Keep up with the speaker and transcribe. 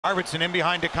Arvidsson in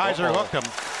behind DeKaiser hooked him,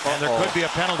 and there could be a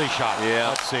penalty shot. Yeah,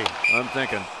 let's see. I'm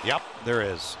thinking. Yep, there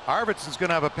is. Arvidsson's going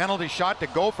to have a penalty shot to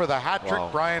go for the hat trick.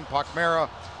 Brian Pochmera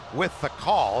with the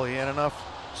call. He had enough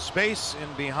space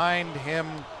in behind him,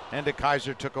 and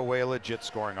DeKaiser took away a legit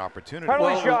scoring opportunity.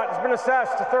 Penalty shot has been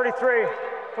assessed to 33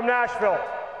 from Nashville.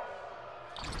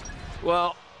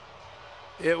 Well,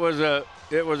 it was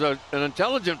an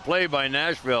intelligent play by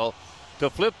Nashville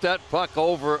to flip that puck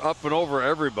up and over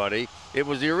everybody. It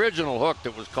was the original hook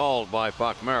that was called by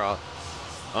Pochmera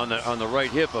on the right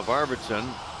hip of Arvidsson.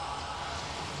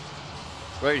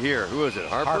 Right here, who is it?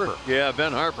 Harper? Yeah,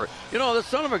 Ben Harper. You know, the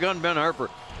son of a gun, Ben Harper,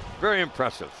 very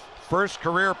impressive. First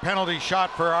career penalty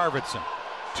shot for Arvidsson.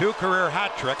 2 career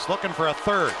hat tricks, looking for a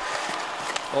third.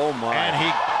 Oh my! And he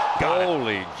got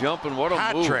Holy jumping! What a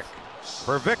hat move. trick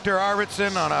for Viktor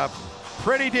Arvidsson on a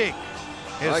pretty deke.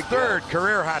 His third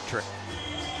career hat trick.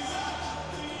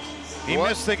 He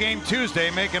missed the game Tuesday,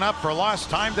 making up for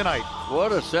lost time tonight.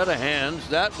 What a set of hands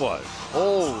that was.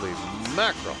 Holy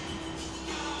mackerel.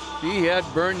 He had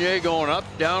Bernier going up,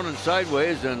 down, and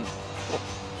sideways, and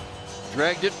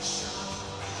dragged it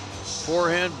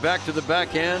forehand back to the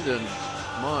backhand, and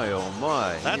my, oh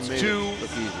my. That's 2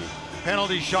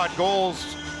 penalty shot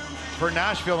goals for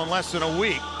Nashville in less than a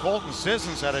week. Colton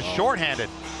Sissons had a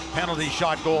shorthanded penalty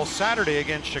shot goal Saturday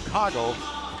against Chicago.